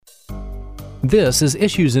This is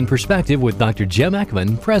Issues in Perspective with Dr. Jim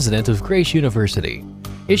Eckman, President of Grace University.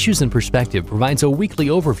 Issues in Perspective provides a weekly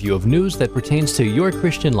overview of news that pertains to your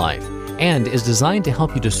Christian life and is designed to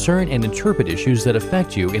help you discern and interpret issues that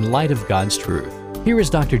affect you in light of God's truth. Here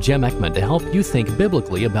is Dr. Jim Eckman to help you think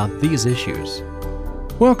biblically about these issues.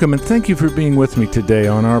 Welcome, and thank you for being with me today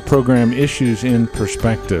on our program Issues in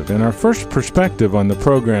Perspective. In our first perspective on the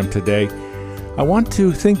program today, I want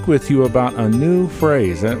to think with you about a new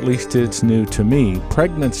phrase, at least it's new to me,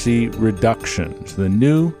 pregnancy reductions, the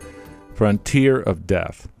new frontier of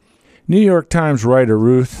death. New York Times writer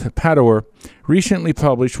Ruth Padower recently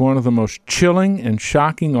published one of the most chilling and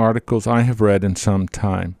shocking articles I have read in some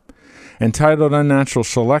time. Entitled Unnatural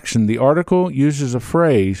Selection, the article uses a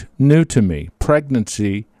phrase new to me,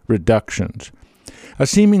 pregnancy reductions. A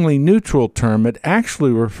seemingly neutral term, it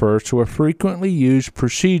actually refers to a frequently used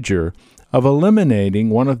procedure of eliminating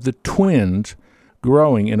one of the twins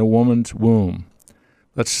growing in a woman's womb.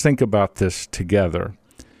 Let's think about this together.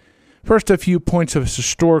 First, a few points of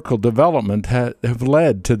historical development have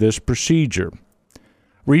led to this procedure.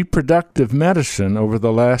 Reproductive medicine over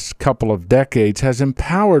the last couple of decades has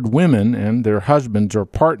empowered women and their husbands or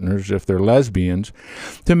partners, if they're lesbians,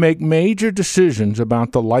 to make major decisions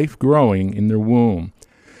about the life growing in their womb.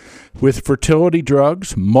 With fertility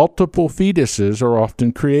drugs, multiple fetuses are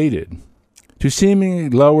often created. To seemingly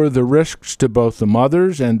lower the risks to both the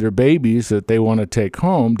mothers and their babies that they want to take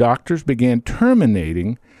home, doctors began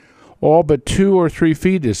terminating all but 2 or 3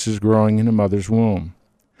 fetuses growing in a mother's womb.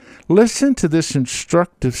 Listen to this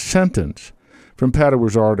instructive sentence from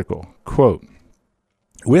Padower's article. Quote,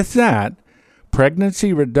 "With that,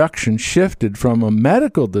 pregnancy reduction shifted from a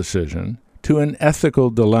medical decision to an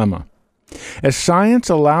ethical dilemma. As science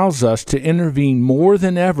allows us to intervene more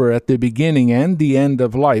than ever at the beginning and the end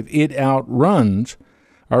of life, it outruns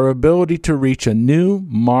our ability to reach a new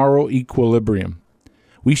moral equilibrium.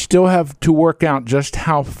 We still have to work out just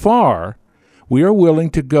how far we are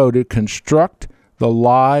willing to go to construct the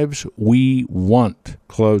lives we want."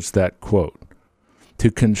 Close that quote. To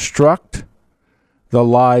construct the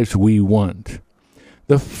lives we want.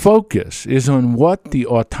 The focus is on what the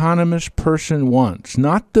autonomous person wants,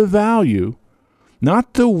 not the value,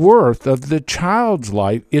 not the worth of the child's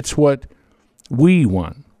life. It's what we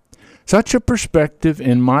want. Such a perspective,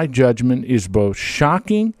 in my judgment, is both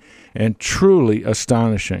shocking and truly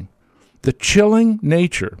astonishing. The chilling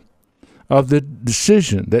nature of the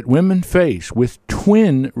decision that women face with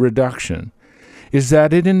twin reduction is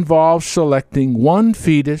that it involves selecting one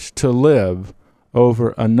fetus to live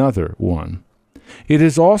over another one. It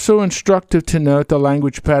is also instructive to note the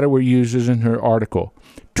language Padower uses in her article,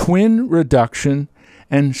 twin reduction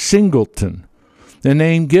and singleton, the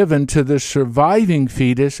name given to the surviving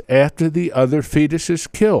fetus after the other fetus is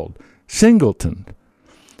killed, singleton.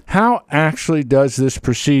 How actually does this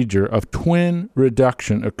procedure of twin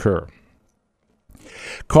reduction occur?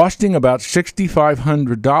 Costing about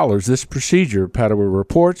 $6,500, this procedure, Padower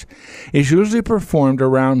reports, is usually performed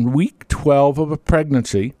around week 12 of a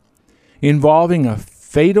pregnancy, involving a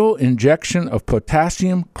fatal injection of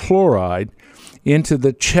potassium chloride into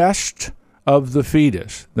the chest of the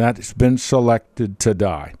fetus that has been selected to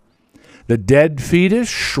die. The dead fetus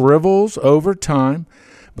shrivels over time,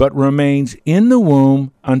 but remains in the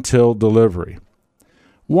womb until delivery.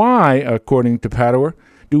 Why, according to Padower,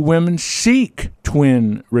 do women seek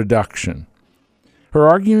twin reduction? Her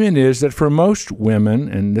argument is that for most women,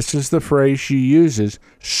 and this is the phrase she uses,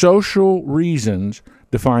 social reasons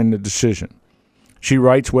define the decision. She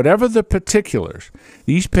writes, whatever the particulars,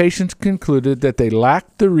 these patients concluded that they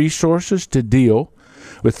lacked the resources to deal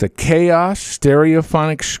with the chaos,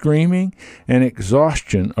 stereophonic screaming, and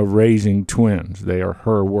exhaustion of raising twins. They are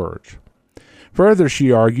her words. Further,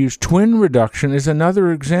 she argues, twin reduction is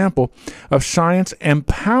another example of science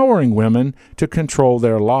empowering women to control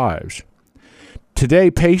their lives.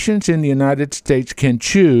 Today, patients in the United States can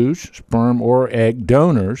choose sperm or egg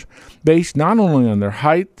donors based not only on their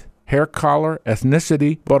height, hair color,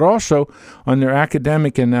 ethnicity, but also on their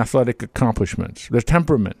academic and athletic accomplishments, their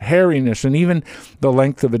temperament, hairiness, and even the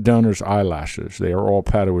length of a donor's eyelashes. They are all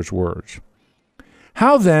Padower's words.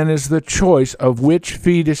 How then is the choice of which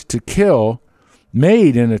fetus to kill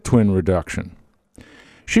made in a twin reduction?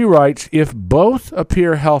 She writes, if both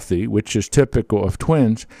appear healthy, which is typical of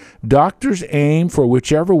twins, doctors aim for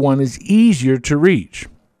whichever one is easier to reach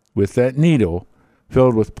with that needle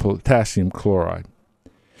filled with potassium chloride.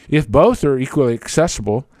 If both are equally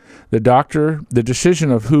accessible, the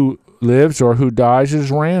decision of who lives or who dies is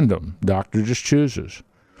random. Doctor just chooses.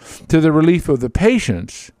 To the relief of the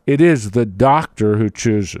patients, it is the doctor who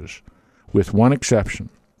chooses, with one exception.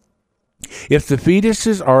 If the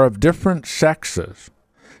fetuses are of different sexes,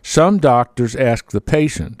 some doctors ask the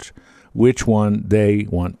patients which one they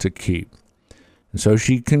want to keep. And so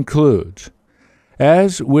she concludes,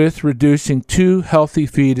 as with reducing two healthy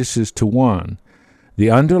fetuses to one,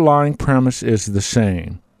 the underlying premise is the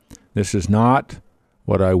same. This is not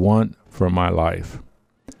what I want for my life.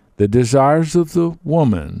 The desires of the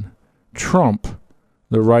woman trump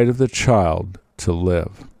the right of the child to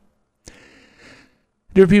live.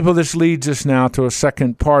 Dear people, this leads us now to a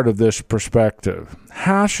second part of this perspective.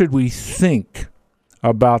 How should we think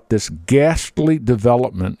about this ghastly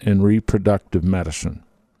development in reproductive medicine?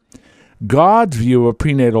 God's view of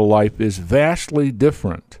prenatal life is vastly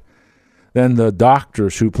different than the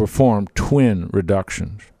doctors who perform twin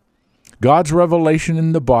reductions. God's revelation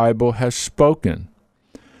in the Bible has spoken.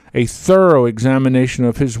 A thorough examination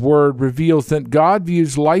of His Word reveals that God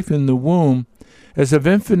views life in the womb as of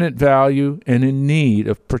infinite value and in need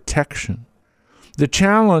of protection. The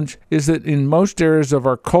challenge is that in most areas of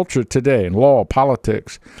our culture today, in law,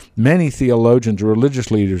 politics, many theologians,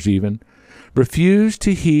 religious leaders even, refuse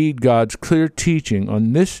to heed God's clear teaching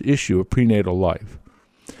on this issue of prenatal life.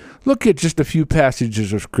 Look at just a few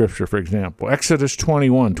passages of Scripture, for example, Exodus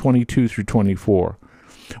 21, 22 through 24.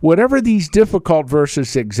 Whatever these difficult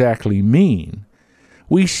verses exactly mean,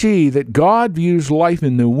 we see that God views life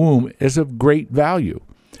in the womb as of great value,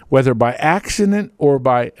 whether by accident or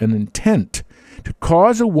by an intent to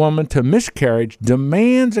cause a woman to miscarriage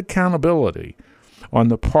demands accountability on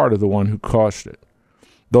the part of the one who caused it.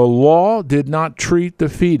 The law did not treat the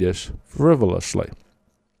fetus frivolously.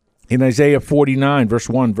 In Isaiah 49, verse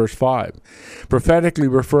 1, verse 5, prophetically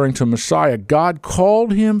referring to Messiah, God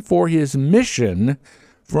called him for his mission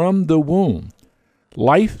from the womb.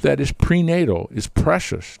 Life that is prenatal is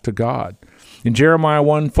precious to God. In Jeremiah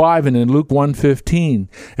 1:5 and in Luke 1:15,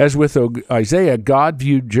 as with Isaiah, God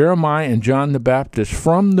viewed Jeremiah and John the Baptist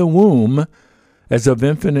from the womb as of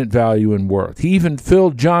infinite value and worth. He even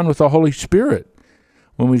filled John with the Holy Spirit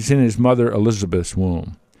when he was in his mother Elizabeth's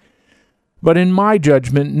womb. But in my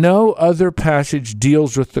judgment, no other passage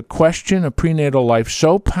deals with the question of prenatal life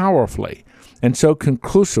so powerfully and so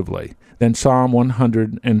conclusively than Psalm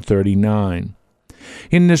 139.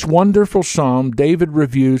 In this wonderful psalm, David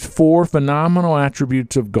reviews four phenomenal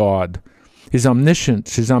attributes of God: His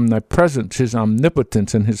omniscience, His omnipresence, His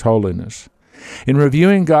omnipotence, and His holiness. In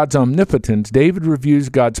reviewing God's omnipotence, David reviews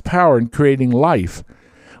God's power in creating life,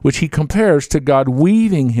 which he compares to God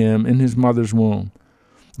weaving him in his mother's womb.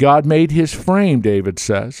 God made his frame, David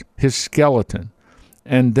says, his skeleton.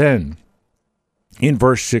 And then, in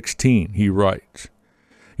verse 16, he writes,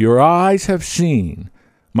 "Your eyes have seen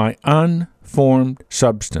my unformed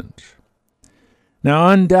substance." Now,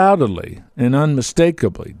 undoubtedly and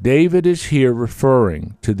unmistakably, David is here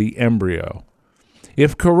referring to the embryo.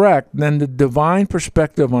 If correct, then the divine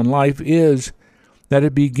perspective on life is that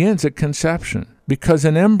it begins at conception. Because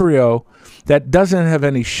an embryo that doesn't have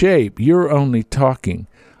any shape, you're only talking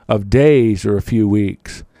of days or a few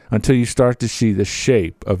weeks until you start to see the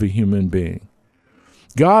shape of a human being.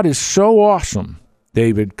 God is so awesome,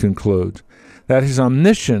 David concludes, that his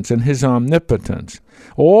omniscience and his omnipotence,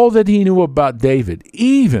 all that he knew about David,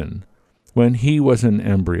 even when he was an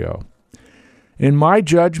embryo. In my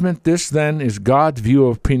judgment, this then is God's view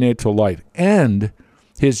of prenatal life and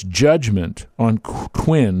his judgment on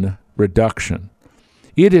twin reduction.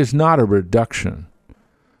 It is not a reduction.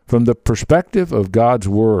 From the perspective of God's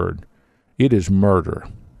Word, it is murder.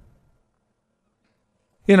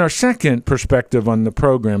 In our second perspective on the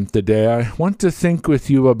program today, I want to think with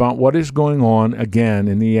you about what is going on again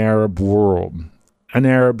in the Arab world. An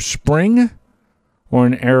Arab Spring or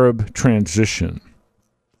an Arab transition?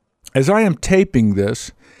 As I am taping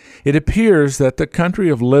this, it appears that the country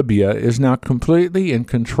of Libya is now completely in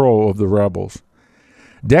control of the rebels.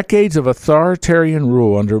 Decades of authoritarian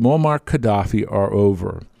rule under Muammar Gaddafi are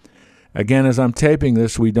over. Again, as I'm taping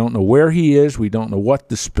this, we don't know where he is. We don't know what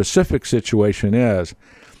the specific situation is.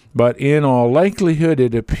 But in all likelihood,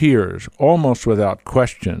 it appears, almost without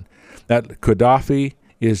question, that Gaddafi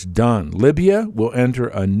is done. Libya will enter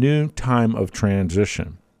a new time of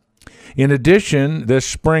transition. In addition, this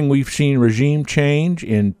spring we've seen regime change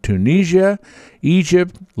in Tunisia,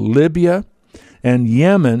 Egypt, Libya, and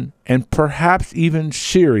Yemen, and perhaps even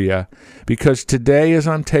Syria, because today, as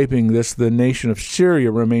I'm taping this, the nation of Syria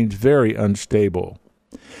remains very unstable.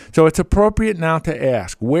 So it's appropriate now to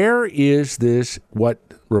ask, where is this, what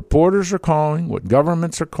reporters are calling, what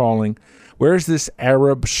governments are calling, where is this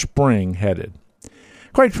Arab Spring headed?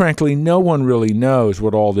 Quite frankly, no one really knows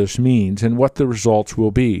what all this means and what the results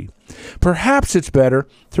will be. Perhaps it's better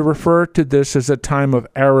to refer to this as a time of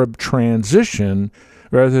Arab transition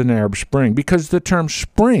rather than Arab Spring, because the term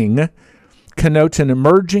spring connotes an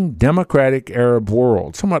emerging democratic Arab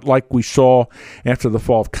world, somewhat like we saw after the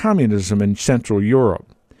fall of communism in Central Europe.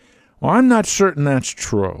 Well, I'm not certain that's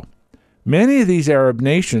true. Many of these Arab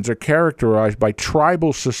nations are characterized by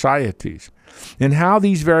tribal societies, and how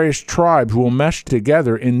these various tribes will mesh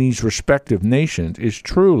together in these respective nations is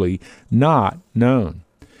truly not known.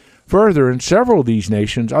 Further, in several of these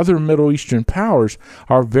nations, other Middle Eastern powers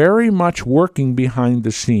are very much working behind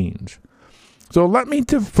the scenes. So let me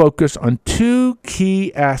focus on two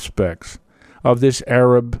key aspects of this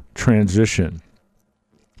Arab transition.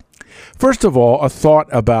 First of all, a thought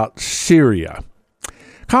about Syria.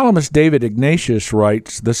 Columnist David Ignatius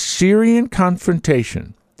writes, "The Syrian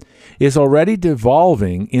confrontation is already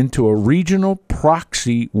devolving into a regional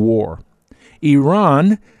proxy war.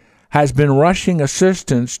 Iran has been rushing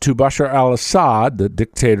assistance to Bashar al-Assad, the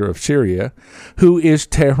dictator of Syria, who is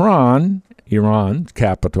Tehran, Iran's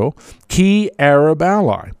capital, key Arab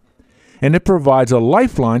ally, and it provides a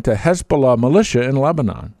lifeline to Hezbollah militia in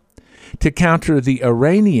Lebanon. To counter the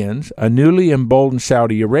Iranians, a newly emboldened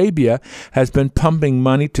Saudi Arabia has been pumping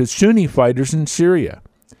money to Sunni fighters in Syria.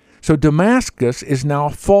 So Damascus is now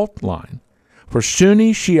a fault line for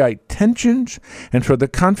Sunni Shiite tensions and for the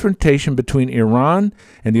confrontation between Iran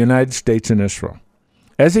and the United States and Israel.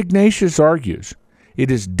 As Ignatius argues,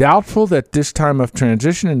 it is doubtful that this time of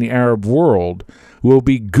transition in the Arab world will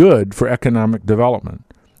be good for economic development.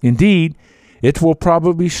 Indeed, it will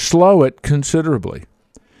probably slow it considerably.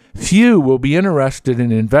 Few will be interested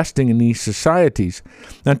in investing in these societies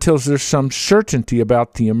until there's some certainty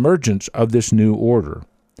about the emergence of this new order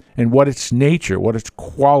and what its nature, what its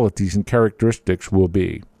qualities and characteristics will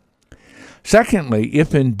be. Secondly,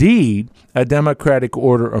 if indeed a democratic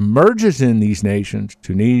order emerges in these nations,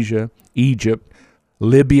 Tunisia, Egypt,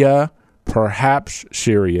 Libya, perhaps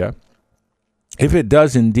Syria, if it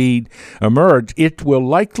does indeed emerge, it will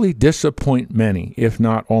likely disappoint many, if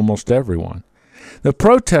not almost everyone. The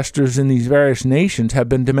protesters in these various nations have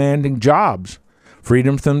been demanding jobs,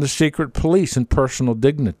 freedom from the secret police, and personal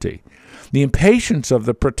dignity. The impatience of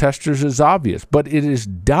the protesters is obvious, but it is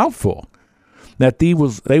doubtful that they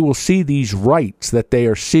will see these rights that they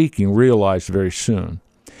are seeking realized very soon.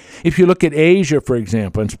 If you look at Asia, for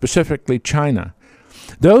example, and specifically China,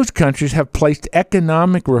 those countries have placed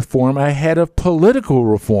economic reform ahead of political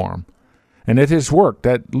reform, and it has worked,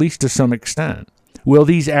 at least to some extent. Will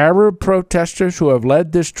these Arab protesters who have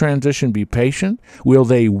led this transition be patient? Will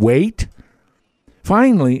they wait?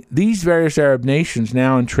 Finally, these various Arab nations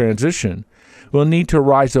now in transition will need to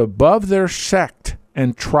rise above their sect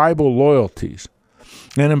and tribal loyalties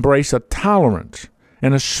and embrace a tolerance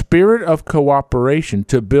and a spirit of cooperation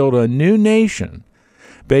to build a new nation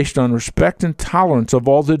based on respect and tolerance of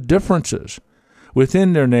all the differences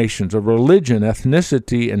within their nations of religion,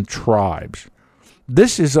 ethnicity, and tribes.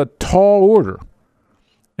 This is a tall order,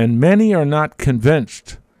 and many are not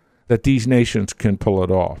convinced that these nations can pull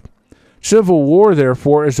it off. Civil war,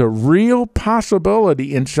 therefore, is a real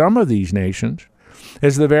possibility in some of these nations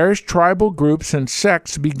as the various tribal groups and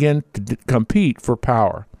sects begin to compete for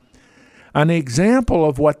power. An example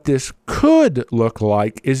of what this could look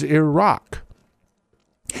like is Iraq.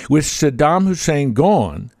 With Saddam Hussein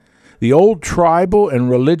gone, the old tribal and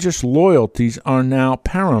religious loyalties are now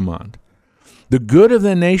paramount. The good of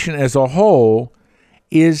the nation as a whole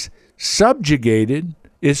is subjugated,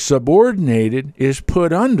 is subordinated, is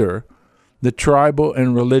put under the tribal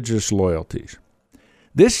and religious loyalties.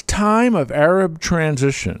 This time of Arab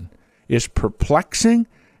transition is perplexing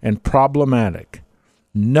and problematic.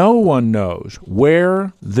 No one knows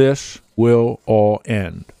where this will all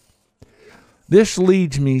end. This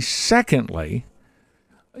leads me, secondly,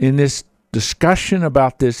 in this discussion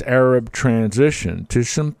about this Arab transition, to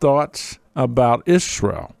some thoughts about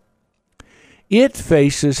Israel. It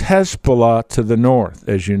faces Hezbollah to the north,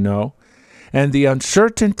 as you know, and the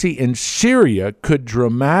uncertainty in Syria could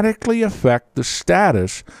dramatically affect the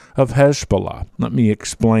status of Hezbollah. Let me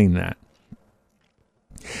explain that.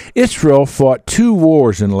 Israel fought 2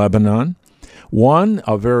 wars in Lebanon. One,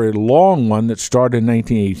 a very long one that started in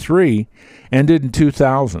 1983, ended in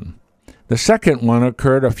 2000. The second one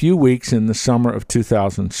occurred a few weeks in the summer of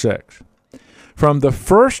 2006. From the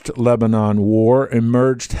first Lebanon war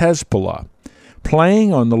emerged Hezbollah,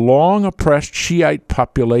 playing on the long-oppressed Shiite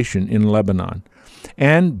population in Lebanon,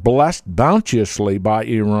 and blessed bounteously by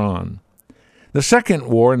Iran. The second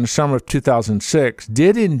war in the summer of 2006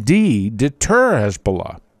 did indeed deter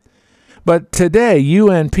Hezbollah, But today,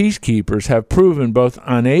 UN peacekeepers have proven both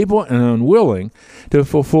unable and unwilling to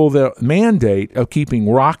fulfill their mandate of keeping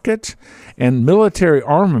rockets and military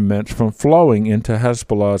armaments from flowing into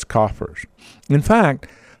Hezbollah's coffers. In fact,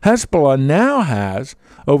 Hezbollah now has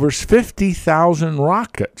over 50,000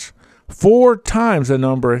 rockets, 4 times the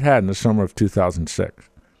number it had in the summer of 2006.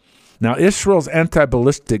 Now, Israel's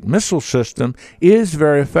anti-ballistic missile system is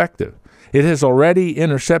very effective. It has already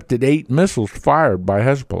intercepted 8 missiles fired by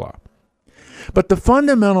Hezbollah. But the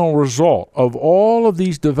fundamental result of all of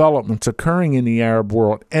these developments occurring in the Arab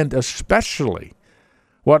world, and especially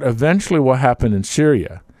what eventually will happen in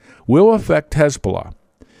Syria, will affect Hezbollah.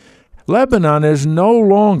 Lebanon is no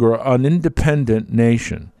longer an independent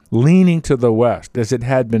nation, leaning to the West, as it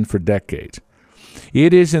had been for decades.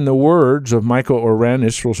 It is, in the words of Michael Oren,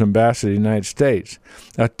 Israel's ambassador to the United States,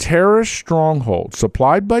 a terrorist stronghold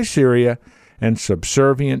supplied by Syria and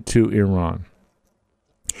subservient to Iran.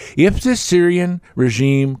 If the Syrian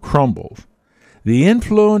regime crumbles, the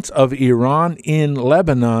influence of Iran in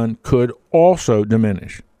Lebanon could also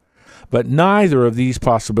diminish. But neither of these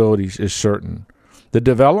possibilities is certain. The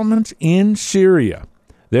developments in Syria,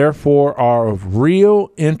 therefore, are of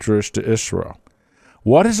real interest to Israel.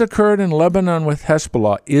 What has occurred in Lebanon with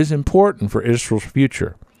Hezbollah is important for Israel's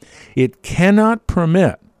future. It cannot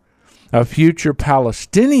permit a future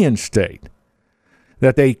Palestinian state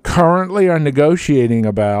that they currently are negotiating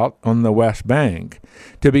about on the West Bank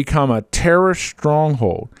to become a terrorist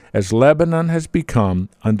stronghold, as Lebanon has become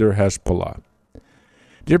under Hezbollah.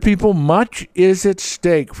 Dear people, much is at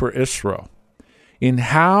stake for Israel in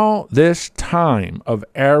how this time of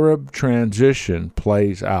Arab transition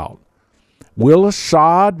plays out. Will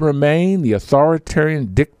Assad remain the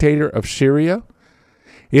authoritarian dictator of Syria?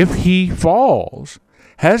 If he falls,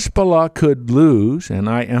 Hezbollah could lose, and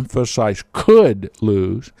I emphasize could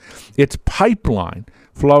lose, its pipeline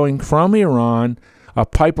flowing from Iran, a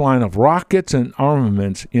pipeline of rockets and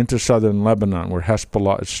armaments into southern Lebanon, where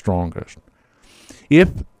Hezbollah is strongest.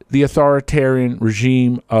 If the authoritarian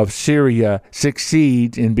regime of Syria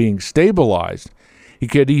succeeds in being stabilized,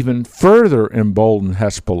 it could even further embolden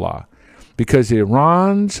Hezbollah, because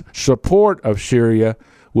Iran's support of Syria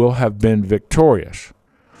will have been victorious.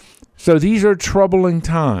 So these are troubling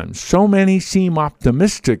times. So many seem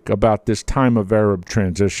optimistic about this time of Arab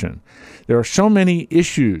transition. There are so many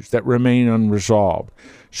issues that remain unresolved,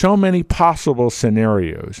 so many possible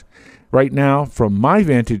scenarios. Right now, from my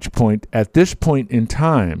vantage point, at this point in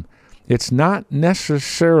time, it's not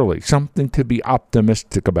necessarily something to be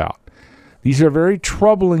optimistic about. These are very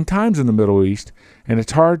troubling times in the Middle East, and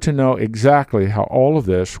it's hard to know exactly how all of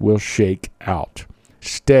this will shake out.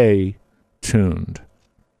 Stay tuned.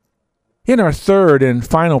 In our third and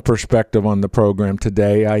final perspective on the program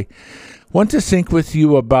today, I want to think with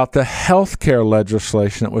you about the health care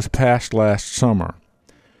legislation that was passed last summer.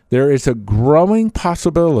 There is a growing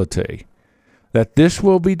possibility that this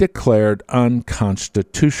will be declared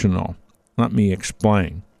unconstitutional. Let me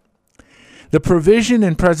explain. The provision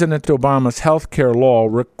in President Obama's health care law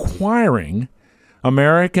requiring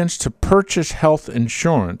Americans to purchase health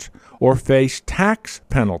insurance or face tax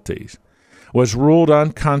penalties was ruled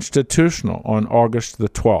unconstitutional on August the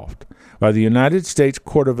 12th by the United States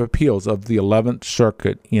Court of Appeals of the 11th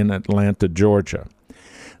Circuit in Atlanta, Georgia.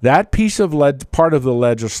 That piece of part of the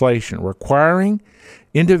legislation requiring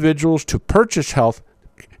individuals to purchase health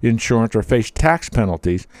insurance or face tax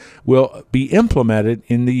penalties will be implemented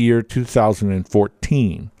in the year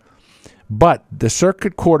 2014. But the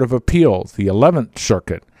Circuit Court of Appeals, the 11th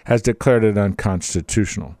Circuit, has declared it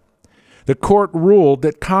unconstitutional. The court ruled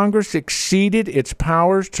that Congress exceeded its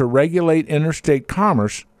powers to regulate interstate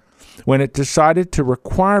commerce when it decided to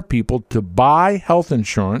require people to buy health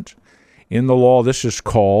insurance. In the law, this is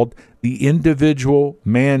called the individual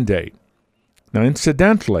mandate. Now,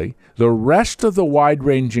 incidentally, the rest of the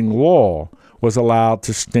wide-ranging law was allowed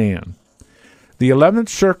to stand. The 11th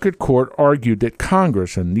Circuit Court argued that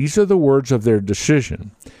Congress, and these are the words of their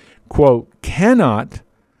decision, quote, cannot,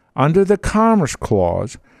 under the Commerce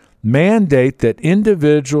Clause, mandate that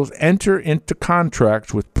individuals enter into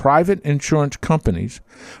contracts with private insurance companies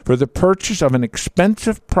for the purchase of an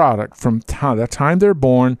expensive product from the time they're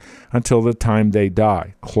born until the time they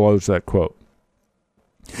die. Close that quote.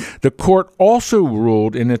 The court also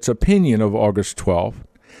ruled in its opinion of August 12th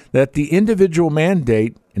that the individual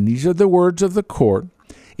mandate, and these are the words of the court,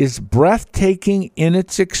 is breathtaking in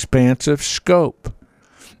its expansive scope.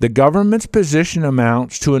 The government's position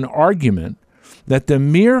amounts to an argument that the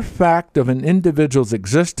mere fact of an individual's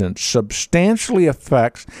existence substantially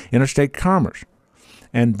affects interstate commerce,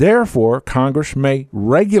 and therefore Congress may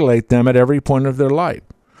regulate them at every point of their life.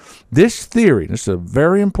 This theory, this is a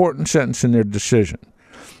very important sentence in their decision,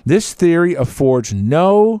 this theory affords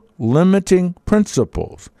no limiting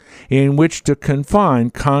principles in which to confine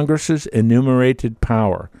Congress's enumerated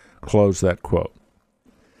power. Close that quote.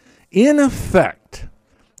 In effect,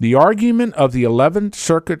 the argument of the 11th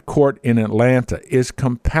Circuit Court in Atlanta is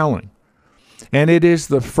compelling, and it is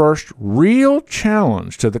the first real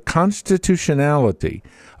challenge to the constitutionality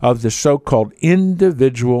of the so-called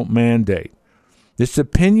individual mandate. This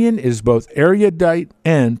opinion is both erudite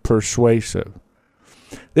and persuasive.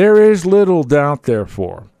 There is little doubt,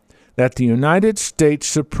 therefore, that the United States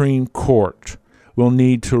Supreme Court will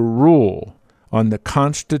need to rule on the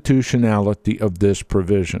constitutionality of this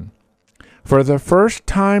provision. For the first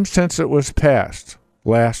time since it was passed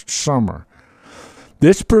last summer,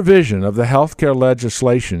 this provision of the healthcare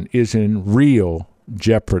legislation is in real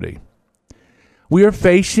jeopardy. We are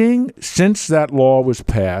facing, since that law was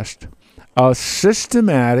passed, a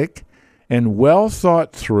systematic and well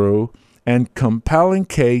thought through and compelling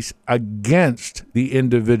case against the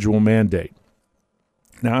individual mandate.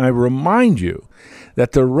 Now, I remind you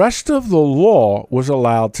that the rest of the law was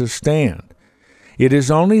allowed to stand. It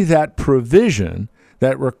is only that provision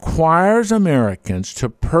that requires Americans to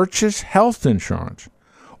purchase health insurance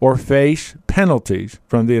or face penalties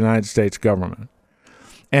from the United States government.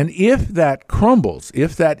 And if that crumbles,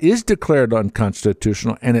 if that is declared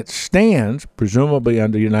unconstitutional and it stands, presumably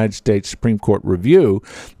under United States Supreme Court review,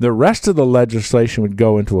 the rest of the legislation would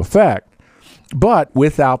go into effect. But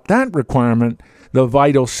without that requirement, the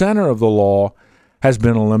vital center of the law has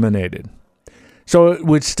been eliminated. So it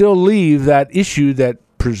would still leave that issue that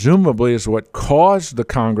presumably is what caused the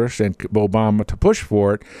Congress and Obama to push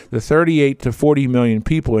for it. The 38 to 40 million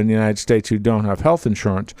people in the United States who don't have health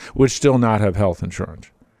insurance would still not have health insurance.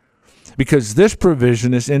 Because this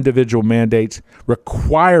provision, this individual mandates,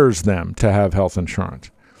 requires them to have health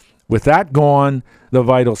insurance. With that gone, the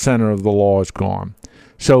vital center of the law is gone.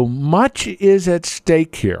 So much is at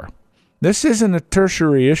stake here. This isn't a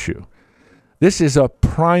tertiary issue. This is a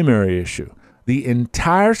primary issue. The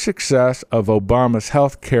entire success of Obama's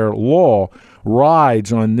health care law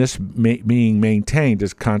rides on this being maintained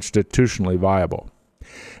as constitutionally viable.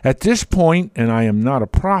 At this point, and I am not a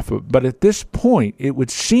prophet, but at this point, it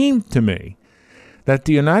would seem to me that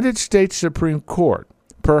the United States Supreme Court,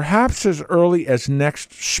 perhaps as early as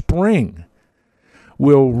next spring,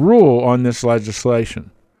 will rule on this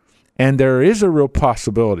legislation. And there is a real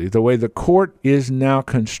possibility, the way the court is now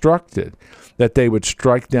constructed, that they would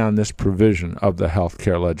strike down this provision of the health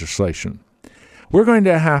care legislation. We're going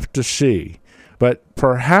to have to see, but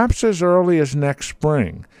perhaps as early as next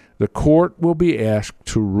spring, the court will be asked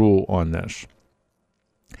to rule on this.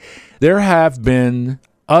 There have been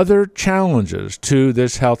other challenges to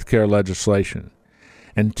this health care legislation,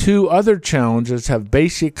 and two other challenges have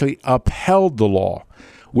basically upheld the law.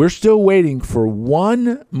 We're still waiting for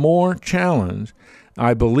one more challenge.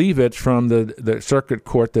 I believe it's from the circuit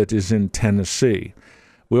court that is in Tennessee.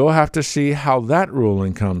 We'll have to see how that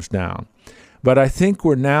ruling comes down. But I think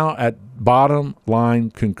we're now at bottom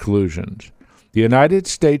line conclusions. The United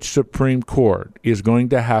States Supreme Court is going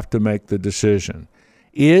to have to make the decision.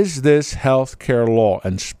 Is this health care law,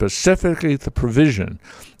 and specifically the provision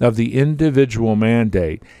of the individual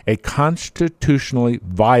mandate, a constitutionally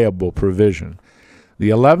viable provision? The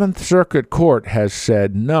 11th Circuit Court has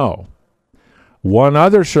said no. One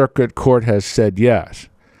other circuit court has said yes.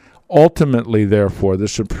 Ultimately, therefore, the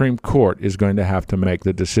Supreme Court is going to have to make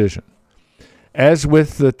the decision. As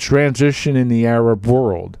with the transition in the Arab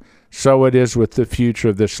world, so it is with the future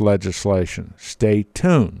of this legislation. Stay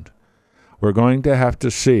tuned. We're going to have to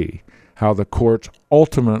see how the courts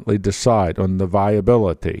ultimately decide on the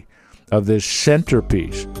viability of this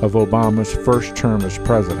centerpiece of Obama's first term as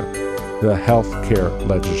president, the health care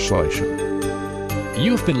legislation.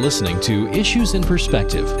 You've been listening to Issues in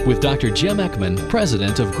Perspective with Dr. Jim Eckman,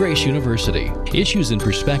 President of Grace University. Issues in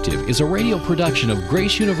Perspective is a radio production of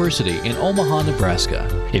Grace University in Omaha, Nebraska.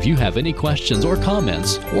 If you have any questions or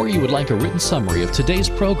comments, or you would like a written summary of today's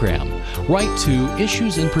program, write to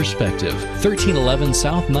Issues in Perspective, 1311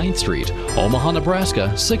 South 9th Street, Omaha,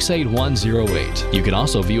 Nebraska 68108. You can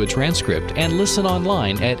also view a transcript and listen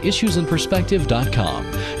online at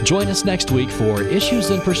issuesinperspective.com. Join us next week for Issues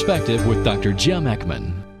in Perspective with Dr. Jim Eckman.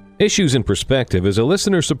 Issues in Perspective is a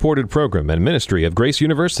listener-supported program and ministry of Grace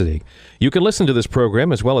University. You can listen to this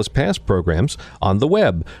program as well as past programs on the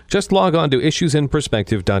web. Just log on to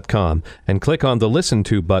issuesinperspective.com and click on the Listen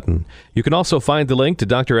To button. You can also find the link to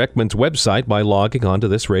Dr. Eckman's website by logging on to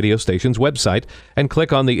this radio station's website and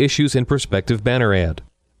click on the Issues in Perspective banner ad.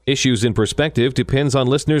 Issues in Perspective depends on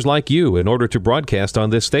listeners like you in order to broadcast on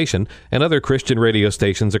this station and other Christian radio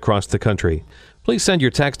stations across the country. Please send your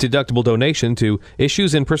tax-deductible donation to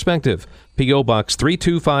Issues in Perspective, P.O. Box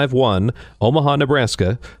 3251, Omaha,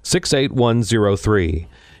 Nebraska 68103.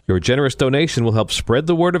 Your generous donation will help spread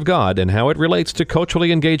the Word of God and how it relates to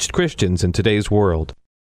culturally engaged Christians in today's world.